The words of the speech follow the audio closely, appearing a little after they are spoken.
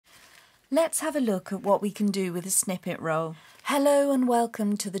Let's have a look at what we can do with a snippet roll. Hello and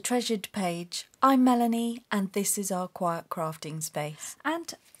welcome to the Treasured Page. I'm Melanie and this is our quiet crafting space.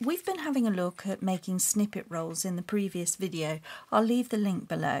 And we've been having a look at making snippet rolls in the previous video. I'll leave the link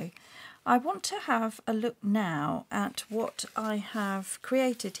below. I want to have a look now at what I have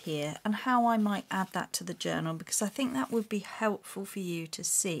created here and how I might add that to the journal, because I think that would be helpful for you to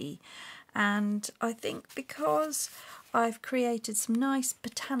see. And I think because I've created some nice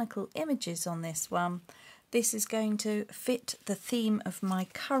botanical images on this one, this is going to fit the theme of my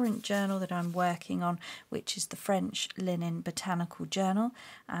current journal that I'm working on, which is the French Linen Botanical Journal,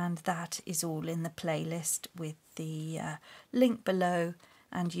 and that is all in the playlist with the link below,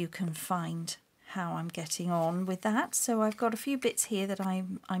 and you can find how I'm getting on with that. So I've got a few bits here that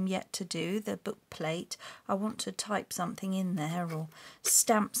I'm yet to do. The book plate, I want to type something in there or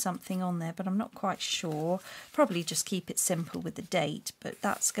stamp something on there, but I'm not quite sure. Probably just keep it simple with the date, but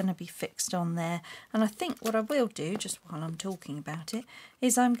that's going to be fixed on there. And I think what I will do, just while I'm talking about it,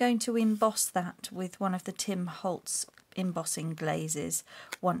 is I'm going to emboss that with one of the Tim Holtz embossing glazes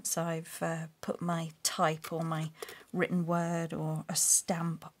once I've put my type or my written word or a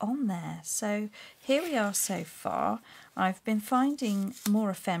stamp on there. So here we are so far. I've been finding more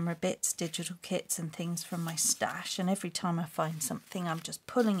ephemera bits, digital kits and things from my stash, and every time I find something I'm just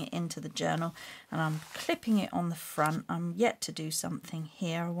pulling it into the journal and I'm clipping it on the front. I'm yet to do something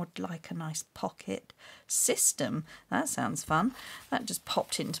here. I would like a nice pocket system. That sounds fun. That just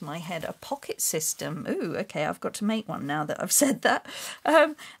popped into my head, a pocket system. Ooh, okay, I've got to make one now that I've said that.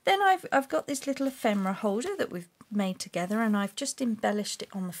 Then I've got this little ephemera holder that we've made together, and I've just embellished it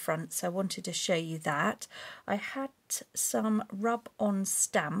on the front, so I wanted to show you that. I had some rub-on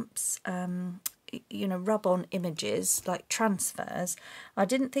stamps, you know, rub-on images like transfers. I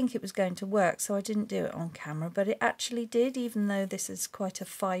didn't think it was going to work, so I didn't do it on camera, but it actually did. Even though this is quite a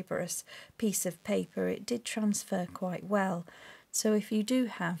fibrous piece of paper, it did transfer quite well. So if you do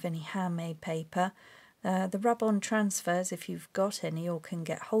have any handmade paper, the rub-on transfers, if you've got any or can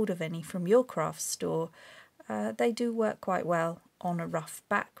get hold of any from your craft store, they do work quite well on a rough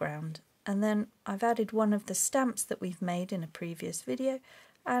background. And then I've added one of the stamps that we've made in a previous video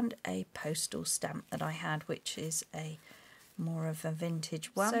and a postal stamp that I had, which is a more of a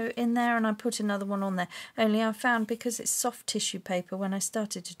vintage one. So in there, and I put another one on there, only I found because it's soft tissue paper, when I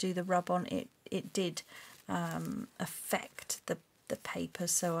started to do the rub on, it did affect the paper,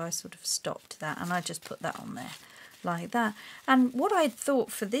 so I sort of stopped that and I just put that on there like that. And what I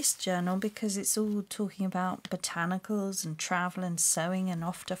thought for this journal, because it's all talking about botanicals and travel and sewing and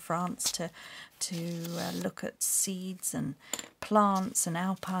off to France to look at seeds and plants and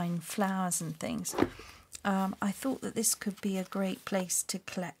alpine flowers and things, I thought that this could be a great place to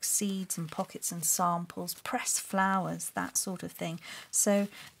collect seeds and pockets and samples, press flowers, that sort of thing. So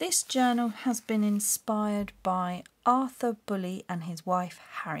this journal has been inspired by Arthur Bully and his wife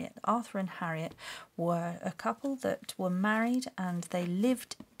Harriet. Arthur and Harriet were a couple that were married, and they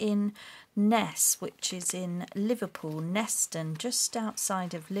lived in Ness, which is in Liverpool, Neston, just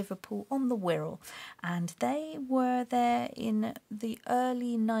outside of Liverpool on the Wirral. And they were there in the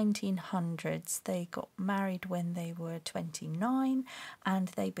early 1900s. They got married when they were 29 and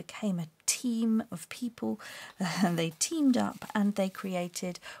they became a team of people. They teamed up and they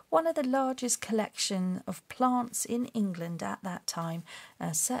created one of the largest collection of plants in England at that time,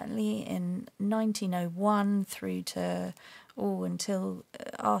 certainly in 1901 through to until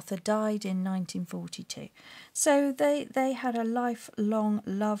Arthur died in 1942. So they had a lifelong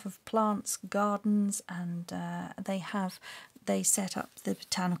love of plants, gardens, and they set up the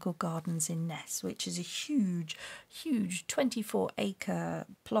botanical gardens in Ness, which is a huge 24-acre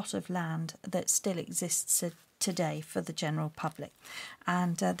plot of land that still exists today for the general public.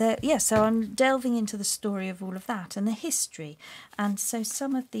 And so I'm delving into the story of all of that and the history. And so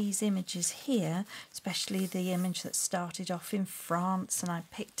some of these images here, especially the image that started off in France, and I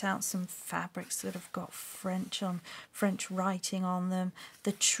picked out some fabrics that have got French writing on them,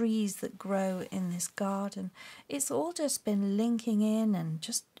 the trees that grow in this garden. It's all just been linking in, and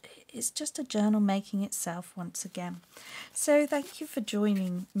it's just a journal making itself once again. So thank you for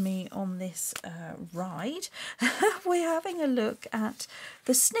joining me on this ride. We're having a look at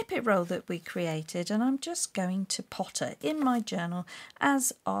the snippet roll that we created, and I'm just going to potter in my journal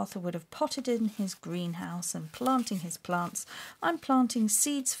as Arthur would have potted in his greenhouse and planting his plants. I'm planting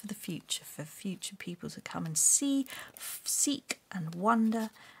seeds for the future, for future people to come and see, seek and wonder,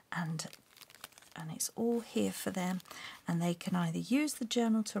 and it's all here for them, and they can either use the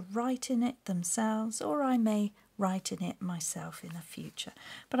journal to write in it themselves, or I may write in it myself in the future.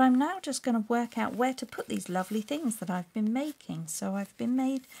 But I'm now just going to work out where to put these lovely things that I've been making. So I've been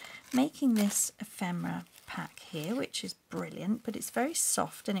making this ephemera pack here, which is brilliant, but it's very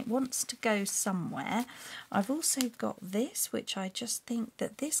soft and it wants to go somewhere. I've also got this, which I just think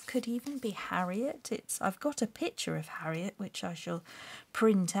that this could even be Harriet. I've got a picture of Harriet, which I shall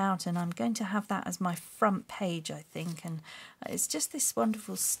print out, and I'm going to have that as my front page, I think. And it's just this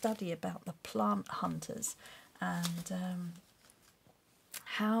wonderful study about the plant hunters and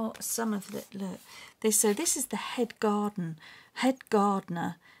how some of the this. So this is the head gardener,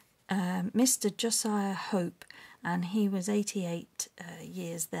 Mr. Josiah Hope, and he was 88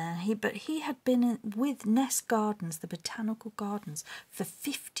 years there. But he had been with Nest Gardens, the botanical gardens, for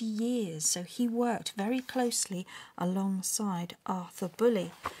 50 years. So he worked very closely alongside Arthur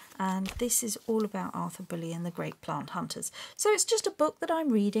Bully. And this is all about Arthur Bully and the Great Plant Hunters. So it's just a book that I'm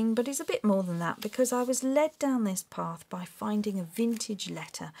reading, but it's a bit more than that, because I was led down this path by finding a vintage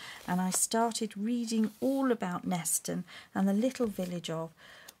letter, and I started reading all about Neston and the little village of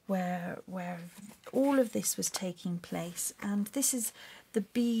where all of this was taking place. And this is the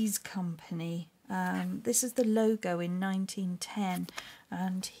Bees Company. This is the logo in 1910,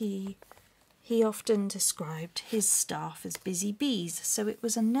 and he often described his staff as busy bees. So it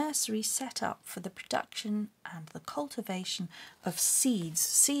was a nursery set up for the production and the cultivation of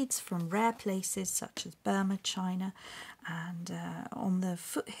seeds from rare places such as Burma, China, and on the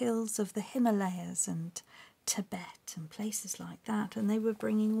foothills of the Himalayas and Tibet and places like that. And they were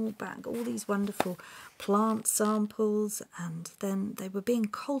bringing back all these wonderful plant samples, and then they were being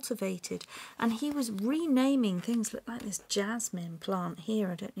cultivated, and he was renaming things like this jasmine plant here.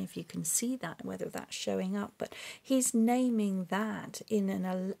 I don't know if you can see that, whether that's showing up, but he's naming that in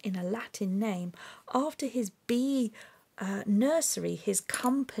a Latin name after his bee nursery. His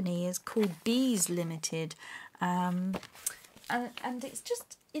company is called Bees Limited, and it's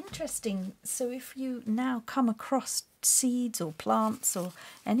just interesting. So if you now come across seeds or plants or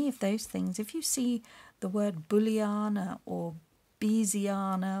any of those things, if you see the word Bulliana or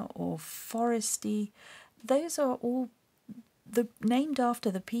Beesiana or Foresty, those are all named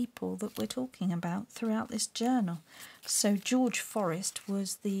after the people that we're talking about throughout this journal. So George Forrest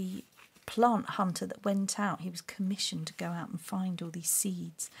was the plant hunter that went out. He was commissioned to go out and find all these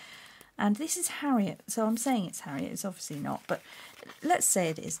seeds. And this is Harriet, so I'm saying it's Harriet, it's obviously not, but let's say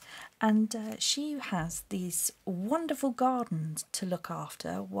it is. And she has these wonderful gardens to look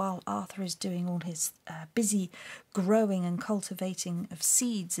after while Arthur is doing all his busy growing and cultivating of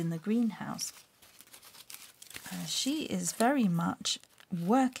seeds in the greenhouse. She is very much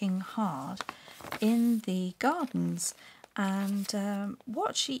working hard in the gardens, and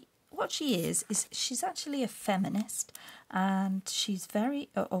what she is she's actually a feminist, and she's very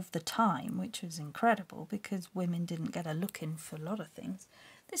of the time, which was incredible because women didn't get a look in for a lot of things.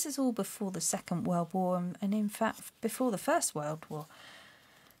 This is all before the Second World War, and in fact before the First World War.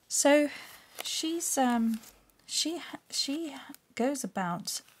 So she's she goes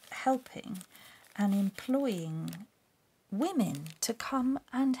about helping and employing women to come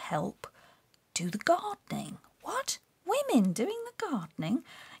and help do the gardening. What? Women doing the gardening?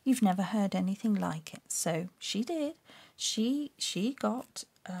 You've never heard anything like it. So she did. She got,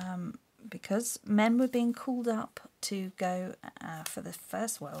 because men were being called up to go for the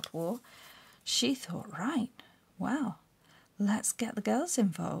First World War, she thought, right, well, let's get the girls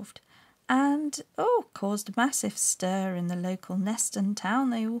involved. And, caused a massive stir in the local Neston town.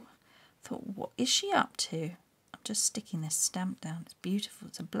 They all thought, what is she up to? I'm just sticking this stamp down. It's beautiful.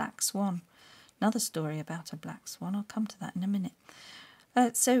 It's a black swan. Another story about a black swan. I'll come to that in a minute.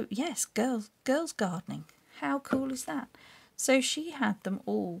 So, yes, girls gardening. How cool is that? So she had them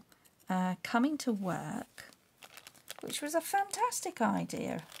all coming to work, which was a fantastic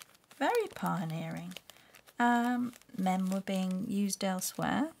idea. Very pioneering. Men were being used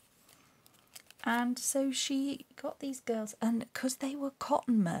elsewhere. And so she got these girls, and because they were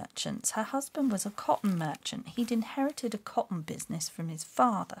cotton merchants, her husband was a cotton merchant. He'd inherited a cotton business from his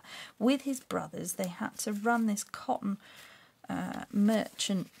father. With his brothers, they had to run this cotton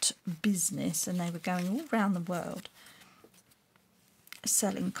merchant business, and they were going all around the world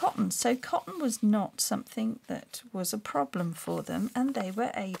selling cotton. So cotton was not something that was a problem for them, and they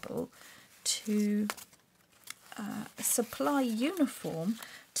were able to supply uniform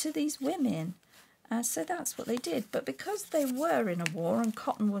to these women. So that's what they did. But because they were in a war and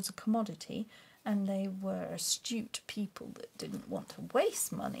cotton was a commodity, and they were astute people that didn't want to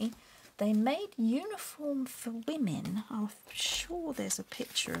waste money, they made uniform for women. I'm sure there's a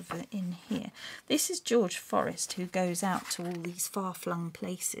picture of it in here. This is George Forrest, who goes out to all these far-flung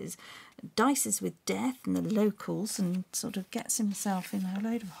places, dices with death and the locals, and sort of gets himself in a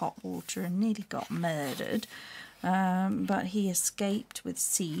load of hot water and nearly got murdered. but he escaped with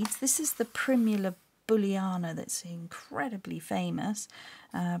seeds. This is the Primula bulliana that's incredibly famous.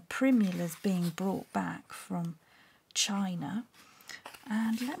 Primula's being brought back from China.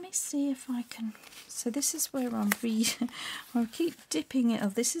 And let me see if I can... So this is where I'm reading. I keep dipping it. Oh,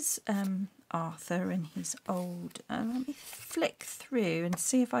 this is Arthur in his old... let me flick through and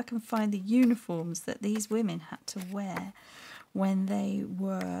see if I can find the uniforms that these women had to wear when they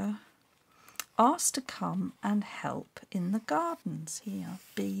were asked to come and help in the gardens. Here,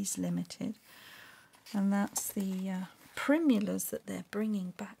 Bees Limited. And that's the primulas that they're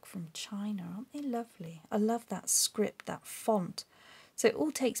bringing back from China. Aren't they lovely? I love that script, that font. So it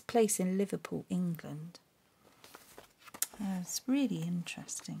all takes place in Liverpool, England. It's really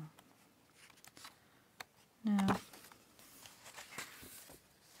interesting. Now,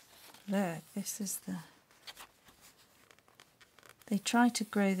 look, this is the... They tried to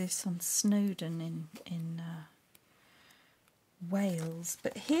grow this on Snowdon in Wales.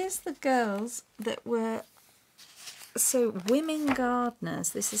 But here's the girls that were... So, women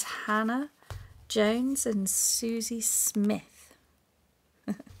gardeners. This is Hannah Jones and Susie Smith.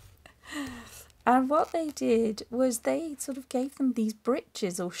 And what they did was they sort of gave them these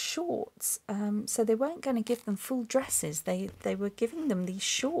breeches or shorts. So they weren't going to give them full dresses. They were giving them these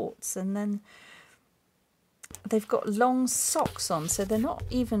shorts, and then they've got long socks on. So they're not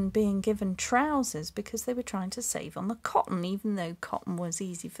even being given trousers because they were trying to save on the cotton, even though cotton was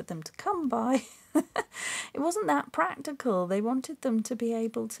easy for them to come by. It wasn't that practical. They wanted them to be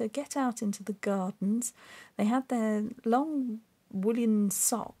able to get out into the gardens. They had their long woolen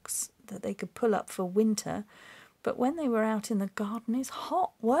socks that they could pull up for winter, but when they were out in the garden, it's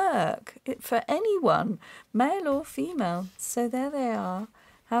hot work for anyone, male or female. So there they are,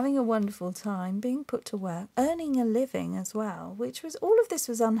 having a wonderful time, being put to work, earning a living as well, which was, all of this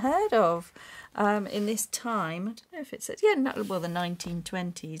was unheard of in this time. I don't know if it's, yeah, well, the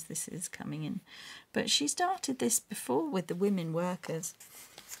 1920s this is coming in, but she started this before with the women workers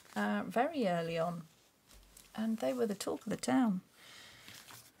very early on, and they were the talk of the town.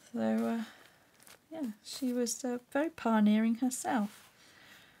 So, yeah, she was very pioneering herself.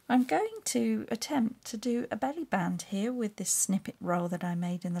 I'm going to attempt to do a belly band here with this snippet roll that I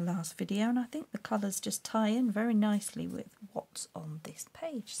made in the last video, and I think the colours just tie in very nicely with what's on this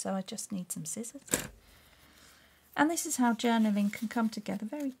page. So I just need some scissors. And this is how journaling can come together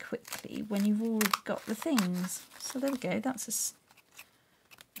very quickly when you've already got the things. So there we go, that's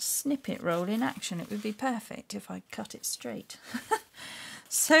a snippet roll in action. It would be perfect if I cut it straight.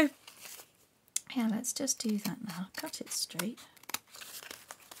 So, yeah, let's just do that now. Cut it straight.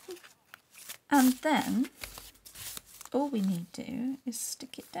 And then, all we need to do is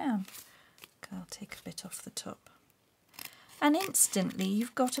stick it down. I'll take a bit off the top. And instantly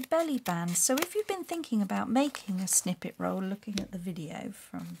you've got a belly band. So if you've been thinking about making a snippet roll, looking at the video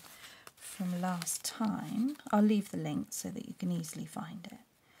from last time, I'll leave the link so that you can easily find it.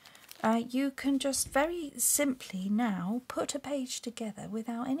 You can just very simply now put a page together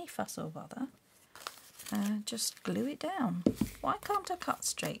without any fuss or bother. Just glue it down. Why can't I cut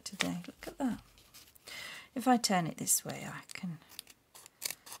straight today? Look at that. If I turn it this way, I can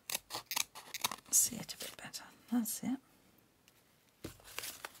see it a bit better. That's it.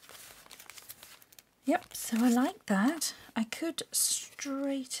 Yep, so I like that. I could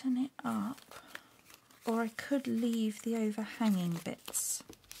straighten it up, or I could leave the overhanging bits.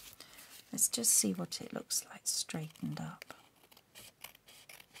 Let's just see what it looks like straightened up.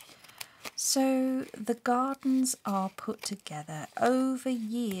 So the gardens are put together over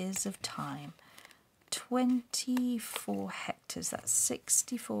years of time. 24 hectares, that's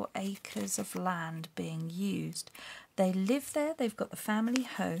 64 acres of land being used. They live there, they've got the family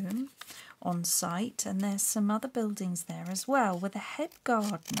home on site, and there's some other buildings there as well, with the head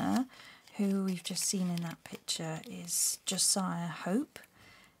gardener, who we've just seen in that picture, is Josiah Hope.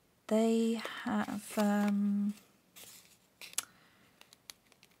 They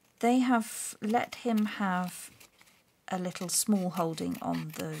have let him have a little small holding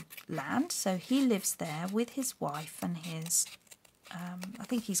on the land, so he lives there with his wife and his, I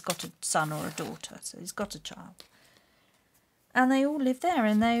think he's got a son or a daughter, so he's got a child. And they all live there,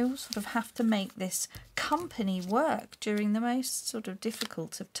 and they all sort of have to make this company work during the most sort of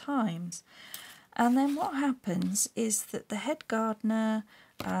difficult of times. And then what happens is that the head gardener,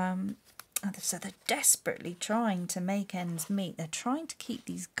 so they're desperately trying to make ends meet. They're trying to keep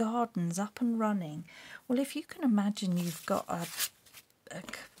these gardens up and running. Well, if you can imagine, you've got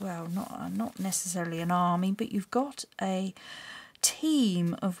well, not necessarily an army, but you've got a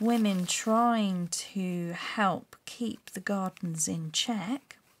team of women trying to help keep the gardens in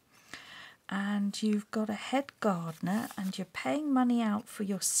check. and you've got a head gardener and you're paying money out for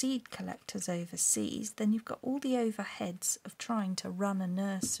your seed collectors overseas, then you've got all the overheads of trying to run a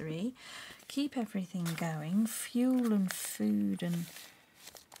nursery, keep everything going, fuel and food and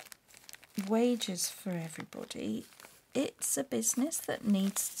wages for everybody. It's a business that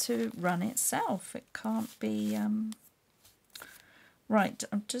needs to run itself. It can't be... Right,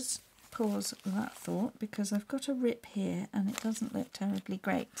 I'll just pause that thought because I've got a rip here and it doesn't look terribly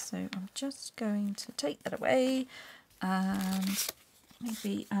great. So I'm just going to take that away and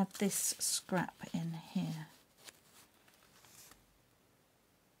maybe add this scrap in here.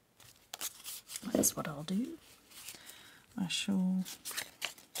 That's what I'll do. I shall...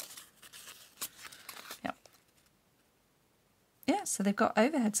 Yeah, so they've got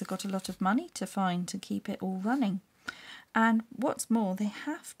overheads, they've got a lot of money to find to keep it all running. And what's more, they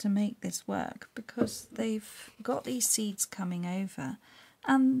have to make this work because they've got these seeds coming over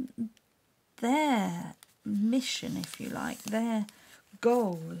and their mission, if you like, their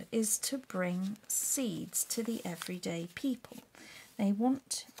goal is to bring seeds to the everyday people. They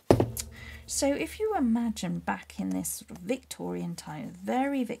want... So if you imagine back in this sort of Victorian time,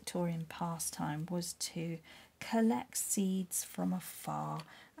 very Victorian pastime was to collect seeds from afar,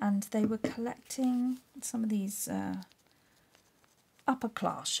 and they were collecting some of these upper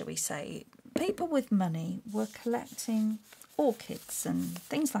class, shall we say, people with money were collecting orchids and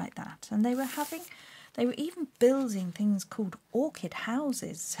things like that, and they were even building things called orchid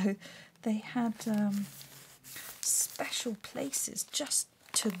houses. So they had special places just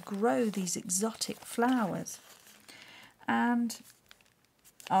to grow these exotic flowers, and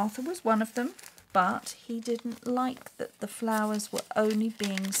Arthur was one of them. But he didn't like that the flowers were only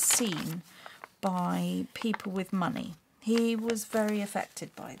being seen by people with money. He was very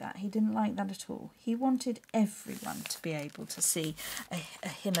affected by that. He didn't like that at all. He wanted everyone to be able to see a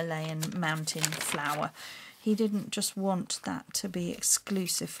Himalayan mountain flower. He didn't just want that to be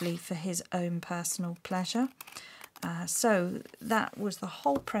exclusively for his own personal pleasure. So that was the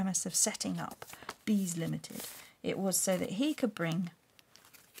whole premise of setting up Bees Limited. It was so that he could bring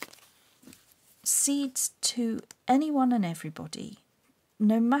seeds to anyone and everybody,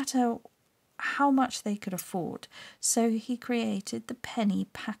 no matter how much they could afford. So he created the penny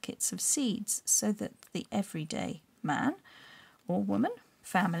packets of seeds so that the everyday man or woman,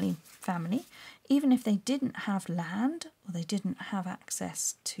 family, even if they didn't have land or they didn't have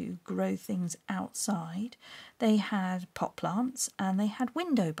access to grow things outside, they had pot plants and they had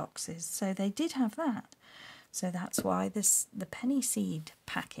window boxes, so they did have that. So that's why the penny seed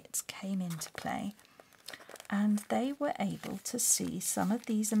packets came into play, and they were able to see some of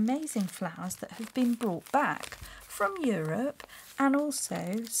these amazing flowers that have been brought back from Europe, and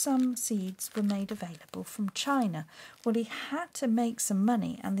also some seeds were made available from China. Well, he had to make some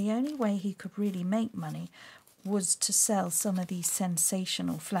money, and the only way he could really make money was to sell some of these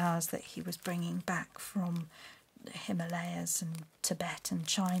sensational flowers that he was bringing back from the Himalayas and Tibet and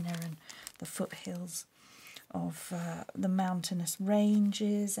China and the foothills of the mountainous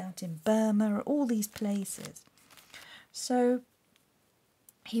ranges out in Burma, all these places. So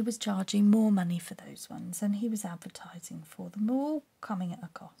he was charging more money for those ones, and he was advertising for them, all coming at a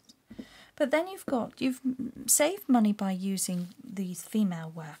cost. But then you've saved money by using these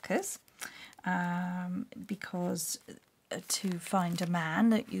female workers, because to find a man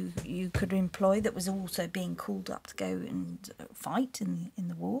that you could employ that was also being called up to go and fight in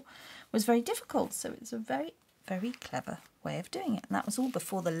the war was very difficult. So it's a very, very clever way of doing it. And that was all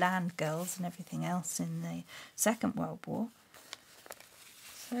before the land girls and everything else in the Second World War.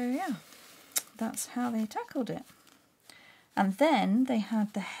 So yeah, that's how they tackled it. And then they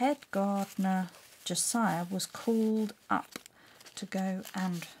had the head gardener, Josiah, was called up to go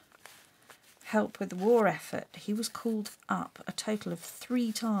and help with the war effort. He was called up a total of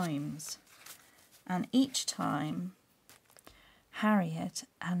 3 times, and each time Harriet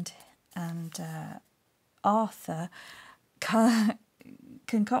and Arthur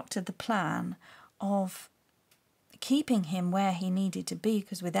concocted the plan of keeping him where he needed to be,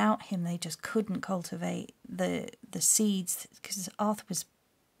 because without him they just couldn't cultivate the seeds, because Arthur was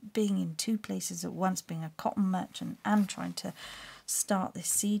being in 2 places at once, being a cotton merchant and trying to start this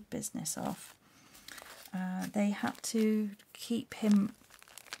seed business off. They had to keep him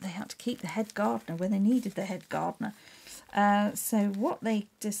they had to keep the head gardener when they needed the head gardener. So what they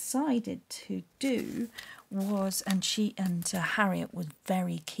decided to do was, and Harriet was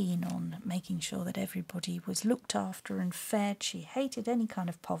very keen on making sure that everybody was looked after and fed. She hated any kind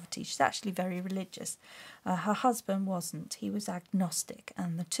of poverty. She's actually very religious. Her husband wasn't. He was agnostic,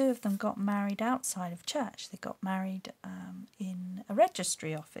 and the two of them got married outside of church. They got married in a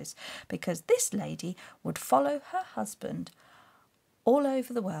registry office, because this lady would follow her husband all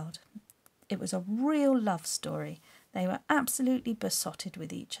over the world. It was a real love story. They were absolutely besotted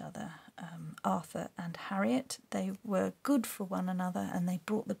with each other, Arthur and Harriet. They were good for one another, and they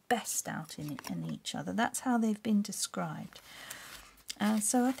brought the best out in each other. That's how they've been described.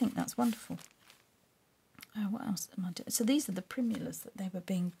 So I think that's wonderful. What else am I doing? So these are the primulas that they were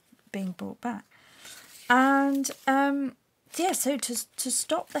being brought back. And so to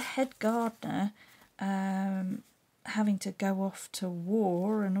stop the head gardener having to go off to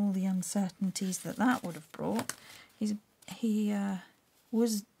war and all the uncertainties that would have brought, he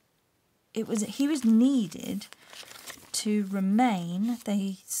was needed to remain.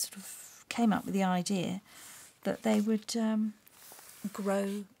 They sort of came up with the idea that they would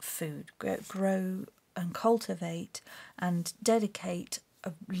grow food, grow and cultivate and dedicate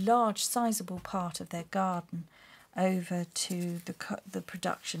a large, sizable part of their garden over to the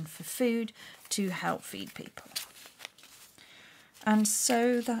production for food to help feed people. And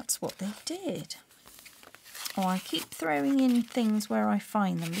so that's what they did. Oh, I keep throwing in things where I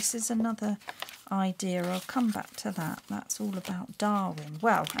find them. This is another idea. I'll come back to that. That's all about Darwin.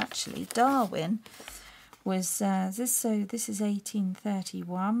 Well, actually, Darwin was this is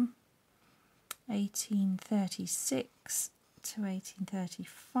 1831, 1836 to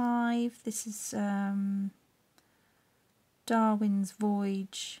 1835. This is Darwin's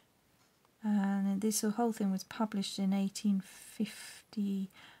voyage, and this whole thing was published in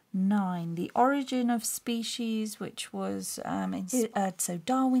 1859. The Origin of Species, which was so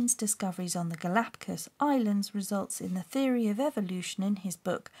Darwin's discoveries on the Galapagos Islands results in the theory of evolution in his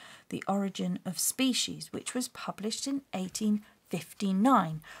book The Origin of Species, which was published in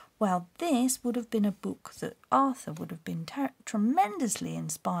 1859. Well, this would have been a book that Arthur would have been tremendously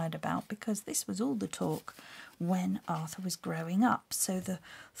inspired about, because this was all the talk when Arthur was growing up. So the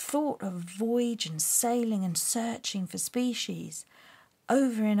thought of voyage and sailing and searching for species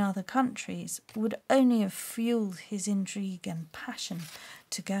over in other countries would only have fueled his intrigue and passion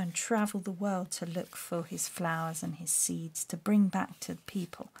to go and travel the world to look for his flowers and his seeds to bring back to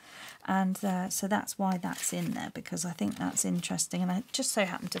people. And so that's why that's in there, because I think that's interesting. And I just so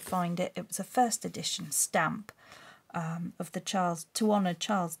happened to find it. It was a first edition stamp of the to honour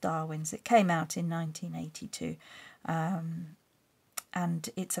Charles Darwin's. It came out in 1982, and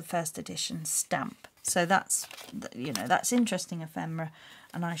it's a first edition stamp. So that's interesting ephemera,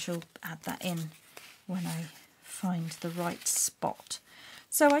 and I shall add that in when I find the right spot.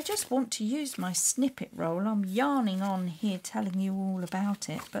 So I just want to use my snippet roll. I'm yarning on here telling you all about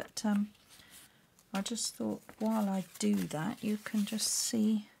it, but I just thought while I do that, you can just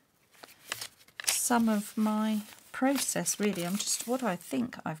see some of my process. Really, what I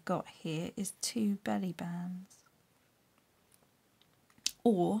think I've got here is 2 belly bands,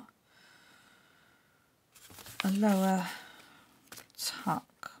 or a lower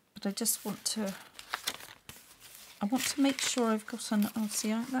tuck, but I just want to make sure I've got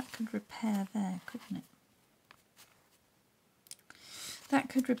that could repair there, couldn't it? That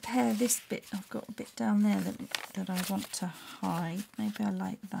could repair this bit. I've got a bit down there that I want to hide. Maybe I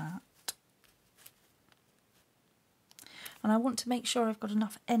like that. And I want to make sure I've got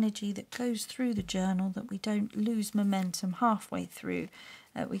enough energy that goes through the journal, that we don't lose momentum halfway through,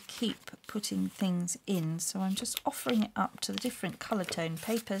 that we keep putting things in. So I'm just offering it up to the different colour tone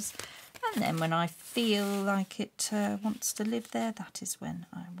papers, and then when I feel like it wants to live there, that is when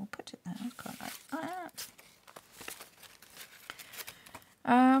I will put it there. I quite like that.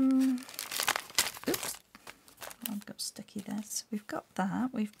 Oops, I've got sticky there. So we've got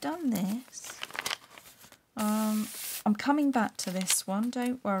that. We've done this. I'm coming back to this one,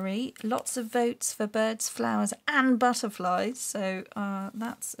 don't worry. Lots of votes for birds, flowers and butterflies, so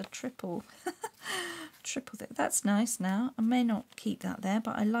that's a triple. That's nice now. I may not keep that there,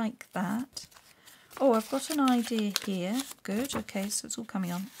 but I like that. Oh, I've got an idea here. Good, okay, so it's all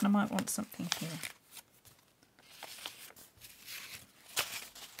coming on, and I might want something here.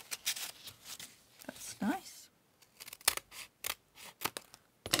 That's nice.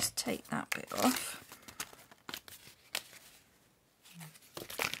 Just take that bit off.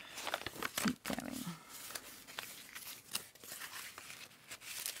 Keep going.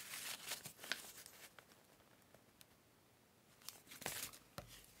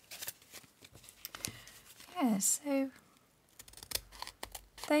 Yeah, so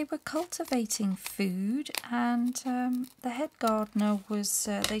they were cultivating food, and the head gardener was,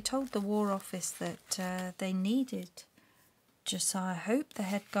 they told the War Office that they needed Josiah Hope, the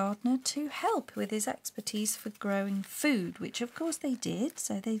head gardener, to help with his expertise for growing food, which of course they did,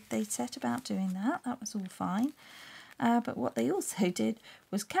 so they set about doing that. That was all fine. But what they also did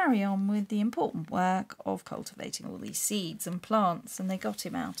was carry on with the important work of cultivating all these seeds and plants, and they got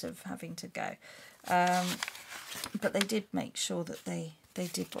him out of having to go. But they did make sure that they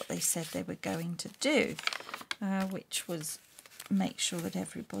did what they said they were going to do, which was make sure that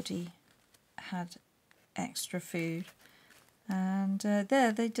everybody had extra food. And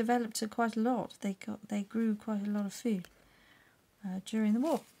there they developed quite a lot. They grew quite a lot of food during the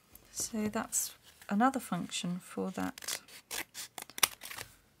war. So that's another function for that.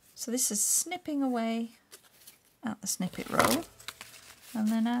 So this is snipping away at the snippet roll and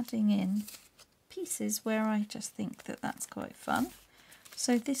then adding in pieces where I just think that that's quite fun.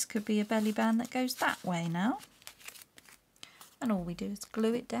 So this could be a belly band that goes that way now, and all we do is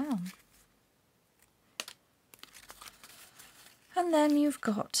glue it down. And then you've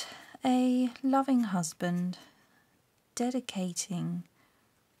got a loving husband dedicating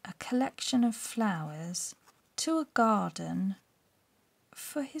a collection of flowers to a garden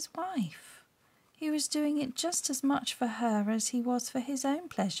for his wife. He was doing it just as much for her as he was for his own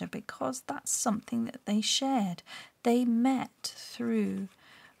pleasure, because that's something that they shared. They met through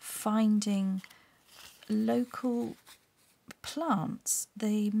finding local plants.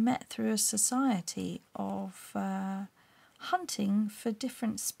 They met through a society of hunting for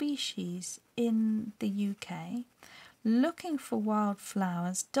different species in the UK, looking for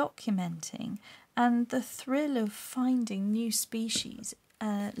wildflowers, documenting, and the thrill of finding new species,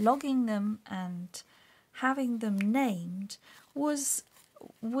 logging them and having them named was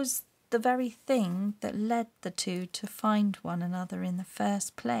the very thing that led the two to find one another in the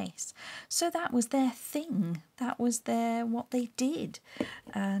first place. So that was their thing, that was what they did,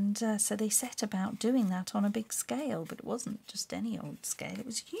 and so they set about doing that on a big scale. But it wasn't just any old scale, it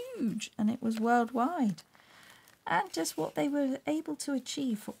was huge, and it was worldwide. And just what they were able to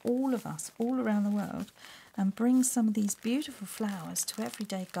achieve for all of us, all around the world, and bring some of these beautiful flowers to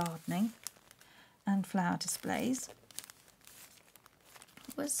everyday gardening and flower displays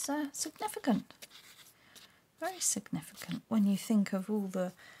was significant. Very significant when you think of all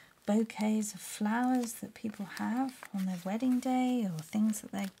the bouquets of flowers that people have on their wedding day, or things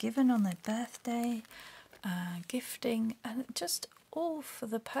that they're given on their birthday, gifting, and just all for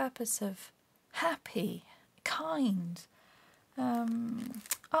the purpose of happy, kind,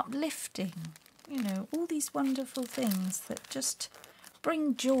 uplifting, all these wonderful things that just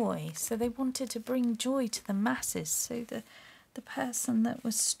bring joy. So they wanted to bring joy to the masses, so the person that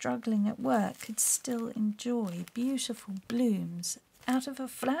was struggling at work could still enjoy beautiful blooms out of a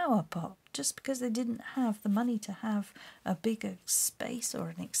flower pot, just because they didn't have the money to have a bigger space or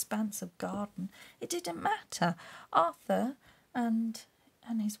an expansive garden. It didn't matter. Arthur and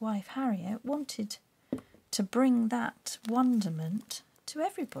his wife Harriet wanted to bring that wonderment to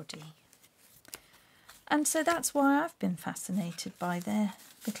everybody. And so that's why I've been fascinated by their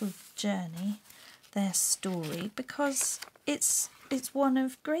little journey, their story, because it's one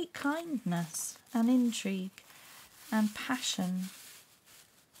of great kindness and intrigue and passion.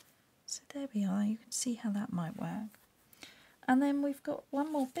 So there we are, you can see how that might work. And then we've got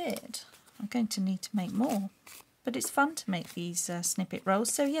one more bit. I'm going to need to make more, but it's fun to make these snippet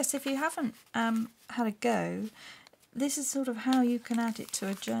rolls. So yes, if you haven't had a go, this is sort of how you can add it to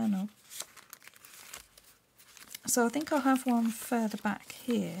a journal. So I think I'll have one further back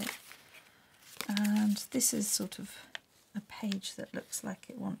here, and this is sort of a page that looks like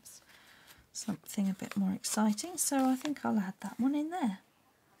it wants something a bit more exciting, so I think I'll add that one in there.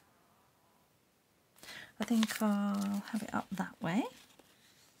 I think I'll have it up that way,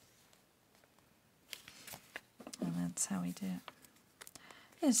 and that's how we do it.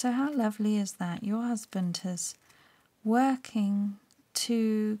 Yeah, so how lovely is that? Your husband is working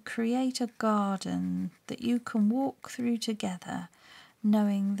to create a garden that you can walk through together,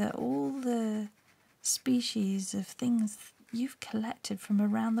 knowing that all the species of things you've collected from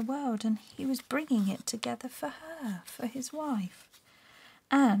around the world, and he was bringing it together for her, for his wife.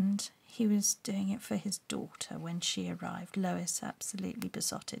 And he was doing it for his daughter when she arrived. Lois absolutely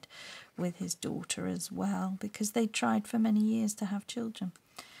besotted with his daughter as well, because they tried for many years to have children,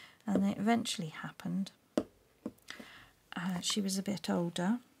 and it eventually happened. She was a bit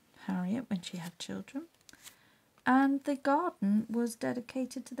older, Harriet, when she had children, and the garden was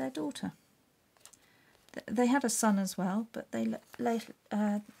dedicated to their daughter. They had a son as well, but they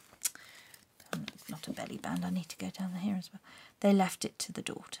not a belly band, I need to go down here as well. They left it to the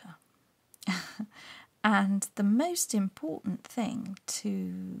daughter. And the most important thing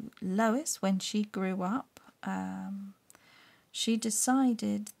to Lois when she grew up, she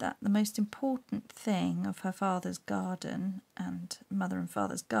decided that the most important thing of her father's garden and mother and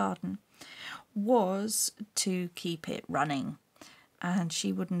father's garden was to keep it running. And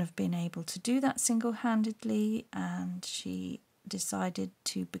she wouldn't have been able to do that single-handedly, and she decided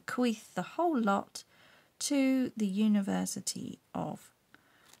to bequeath the whole lot to the University of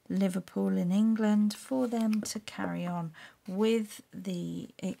Liverpool in England for them to carry on with the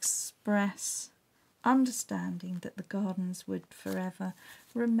express understanding that the gardens would forever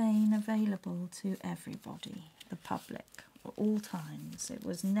remain available to everybody, the public, at all times. It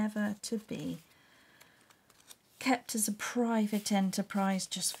was never to be kept as a private enterprise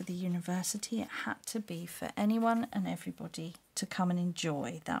just for the university. It had to be for anyone and everybody to come and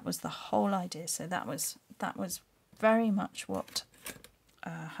enjoy. That was the whole idea. So that was very much what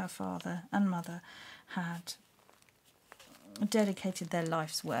her father and mother had dedicated their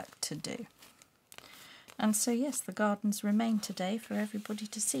life's work to do. And so yes, the gardens remain today for everybody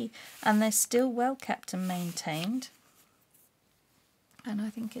to see, and they're still well kept and maintained, and I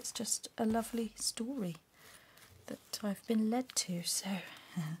think it's just a lovely story that I've been led to. So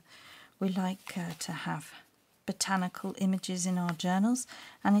we like to have botanical images in our journals,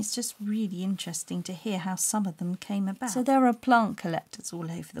 and it's just really interesting to hear how some of them came about. So there are plant collectors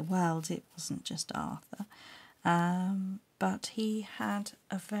all over the world. It wasn't just Arthur, but he had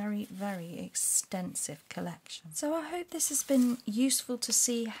a very, very extensive collection. So I hope this has been useful to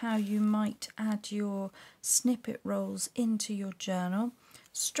see how you might add your snippet rolls into your journal.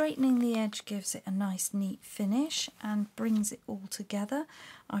 Straightening the edge gives it a nice neat finish and brings it all together.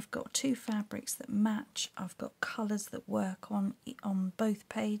 I've got two fabrics that match. I've got colours that work on both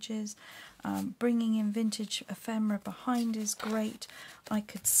pages. Bringing in vintage ephemera behind is great. I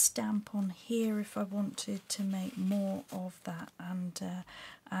could stamp on here if I wanted to make more of that, and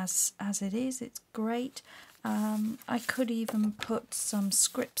as it is, it's great. I could even put some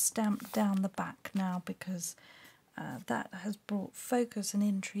script stamp down the back now, because that has brought focus and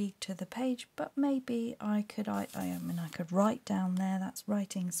intrigue to the page, but maybe I could write down there, that's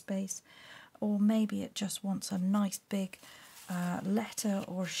writing space, or maybe it just wants a nice big letter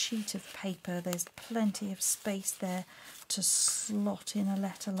or a sheet of paper. There's plenty of space there to slot in a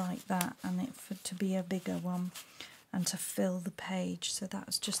letter like that, and to be a bigger one and to fill the page. So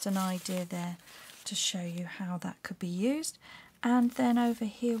that's just an idea there to show you how that could be used. And then over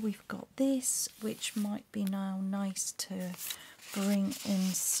here we've got this, which might be now nice to bring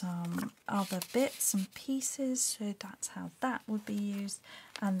in some other bits and pieces. So that's how that would be used.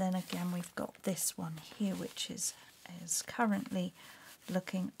 And then again we've got this one here, which is currently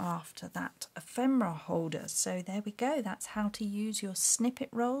looking after that ephemera holder. So there we go. That's how to use your snippet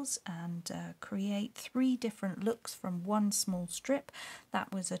rolls and create 3 different looks from one small strip.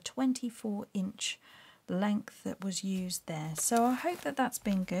 That was a 24-inch length that was used there. So I hope that that's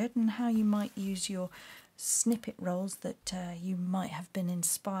been good, and how you might use your snippet rolls that you might have been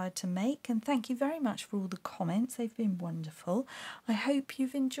inspired to make. And thank you very much for all the comments, they've been wonderful. I hope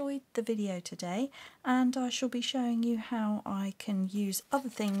you've enjoyed the video today, and I shall be showing you how I can use other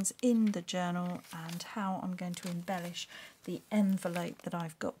things in the journal and how I'm going to embellish the envelope that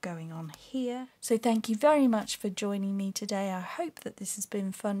I've got going on here. So thank you very much for joining me today. I hope that this has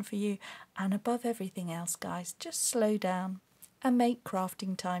been fun for you, and above everything else, guys, just slow down and make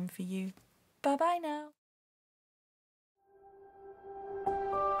crafting time for you. Bye bye now.